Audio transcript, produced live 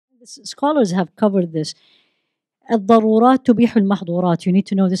Scholars have covered this. الضرورات تبيح المحظورات. You need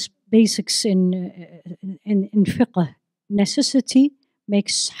to know this basics in fiqh. Necessity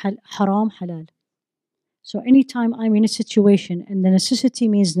makes haram halal. So anytime I'm in a situation and the necessity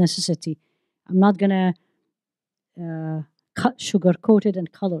means necessity, I'm not gonna sugarcoat it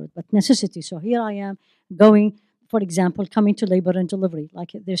and color it, but necessity. So here I am going, for example, coming to labor and delivery.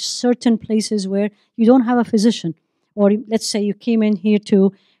 Like there's certain places where you don't have a physician, or let's say you came in here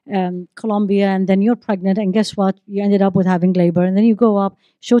to Colombia and then you're pregnant, and guess what? You ended up with having labor, and then you go up,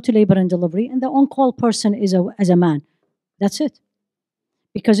 show to labor and delivery, and the on-call person is a man. That's it.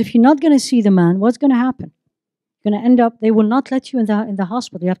 Because if you're not going to see the man, what's going to happen? You're going to end up, they will not let you in the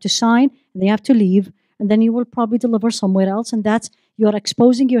hospital. You have to sign, and they have to leave, and then you will probably deliver somewhere else, and that's, you're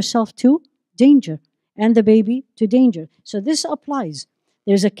exposing yourself to danger, and the baby to danger. So this applies.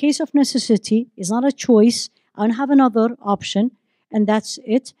 There's a case of necessity. It's not a choice. I don't have another option, and that's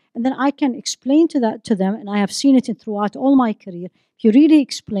it. And then I can explain to them, and I have seen it throughout all my career. If you really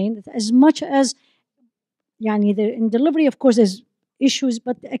explain that, as much as, in delivery, of course, there's issues,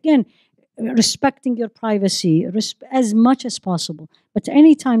 but again, respecting your privacy as much as possible. But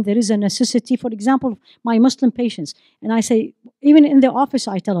anytime there is a necessity, for example, my Muslim patients, and I say, even in the office,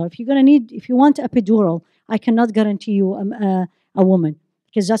 I tell her, if you want epidural, I cannot guarantee you a woman,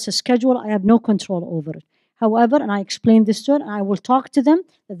 because that's a schedule. I have no control over it. However, and I explain this to her, and I will talk to them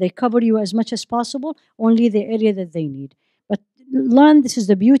that they cover you as much as possible, only the area that they need. But learn, this is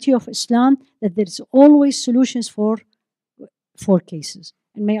the beauty of Islam, that there's always solutions for cases.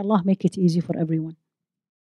 And may Allah make it easy for everyone.